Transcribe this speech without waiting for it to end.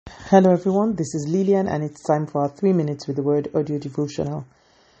Hello everyone, this is Lillian and it's time for our 3 minutes with the word audio devotional.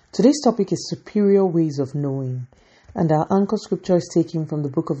 Today's topic is superior ways of knowing, and our anchor scripture is taken from the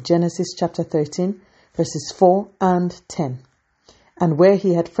book of Genesis chapter 13 verses 4 and 10. And where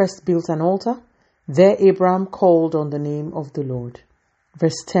he had first built an altar, there Abraham called on the name of the Lord.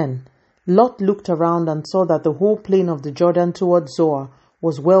 Verse 10. Lot looked around and saw that the whole plain of the Jordan toward Zoar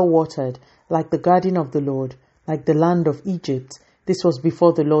was well watered, like the garden of the Lord, like the land of Egypt. This was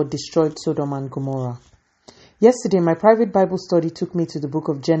before the Lord destroyed Sodom and Gomorrah. Yesterday, my private Bible study took me to the book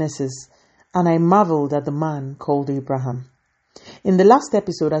of Genesis, and I marveled at the man called Abraham. In the last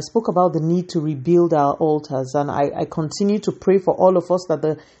episode, I spoke about the need to rebuild our altars, and I continue to pray for all of us that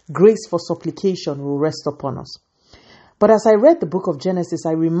the grace for supplication will rest upon us. But as I read the book of Genesis,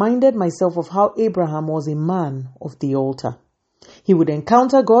 I reminded myself of how Abraham was a man of the altar. He would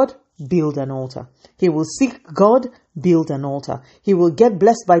encounter God, build an altar. He will seek God, build an altar. He will get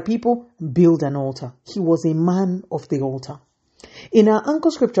blessed by people, build an altar. He was a man of the altar. In our anchor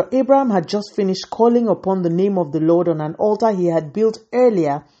scripture, Abraham had just finished calling upon the name of the Lord on an altar he had built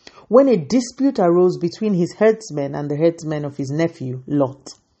earlier when a dispute arose between his herdsmen and the herdsmen of his nephew,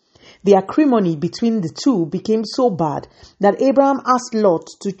 Lot. The acrimony between the two became so bad that Abraham asked Lot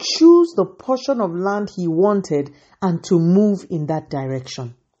to choose the portion of land he wanted and to move in that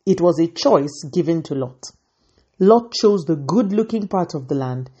direction. It was a choice given to Lot. Lot chose the good-looking part of the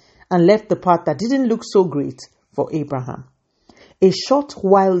land and left the part that didn't look so great for Abraham. A short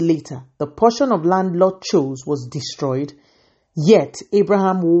while later, the portion of land Lot chose was destroyed, yet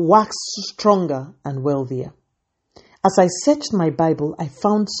Abraham waxed stronger and wealthier. As I searched my Bible, I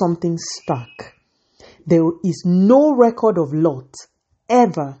found something stark. There is no record of Lot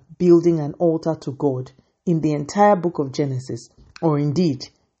ever building an altar to God in the entire book of Genesis, or indeed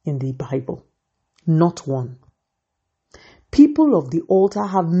in the Bible. Not one. People of the altar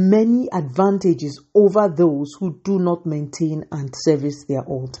have many advantages over those who do not maintain and service their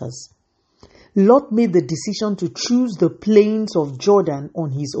altars. Lot made the decision to choose the plains of Jordan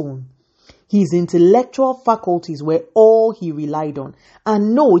on his own. His intellectual faculties were all he relied on.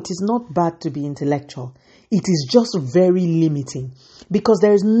 And no, it is not bad to be intellectual. It is just very limiting, because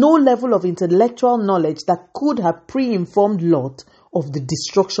there is no level of intellectual knowledge that could have pre-informed Lot of the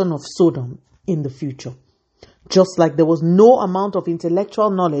destruction of Sodom in the future. Just like there was no amount of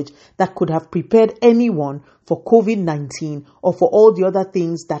intellectual knowledge that could have prepared anyone for COVID-19 or for all the other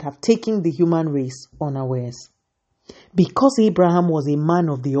things that have taken the human race unawares. Because Abraham was a man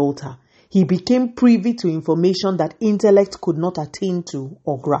of the altar, he became privy to information that intellect could not attain to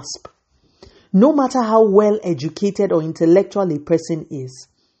or grasp. No matter how well educated or intellectual a person is,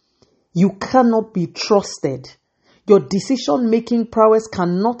 you cannot be trusted. Your decision-making prowess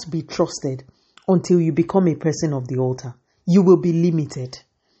cannot be trusted until you become a person of the altar. You will be limited.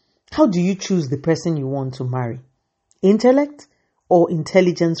 How do you choose the person you want to marry? Intellect or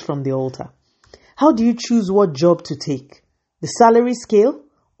intelligence from the altar? How do you choose what job to take? The salary scale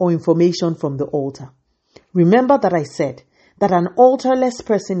or information from the altar? Remember that I said that an altarless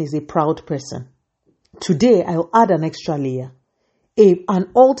person is a proud person. Today, I'll add an extra layer. An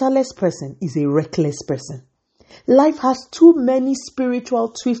altarless person is a reckless person. Life has too many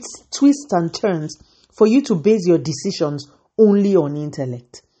spiritual twists and turns for you to base your decisions only on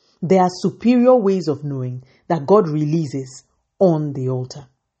intellect. There are superior ways of knowing that God releases on the altar.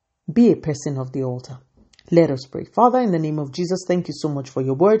 Be a person of the altar. Let us pray. Father, in the name of Jesus, thank you so much for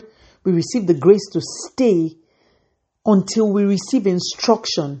your word. We receive the grace to stay until we receive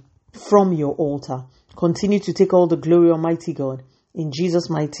instruction from your altar. Continue to take all the glory, Almighty God. In Jesus'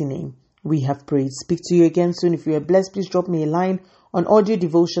 mighty name, we have prayed. Speak to you again soon. If you are blessed, please drop me a line on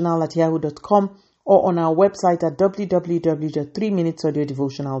audiodevotional@yahoo.com or on our website at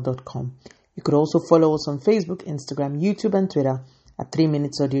www.3minutesaudiodevotional.com. You could also follow us on Facebook, Instagram, YouTube, and Twitter at 3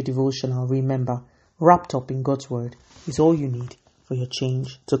 Minutes Audio Devotional. Remember, wrapped up in God's word is all you need for your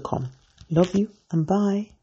change to come. Love you and bye.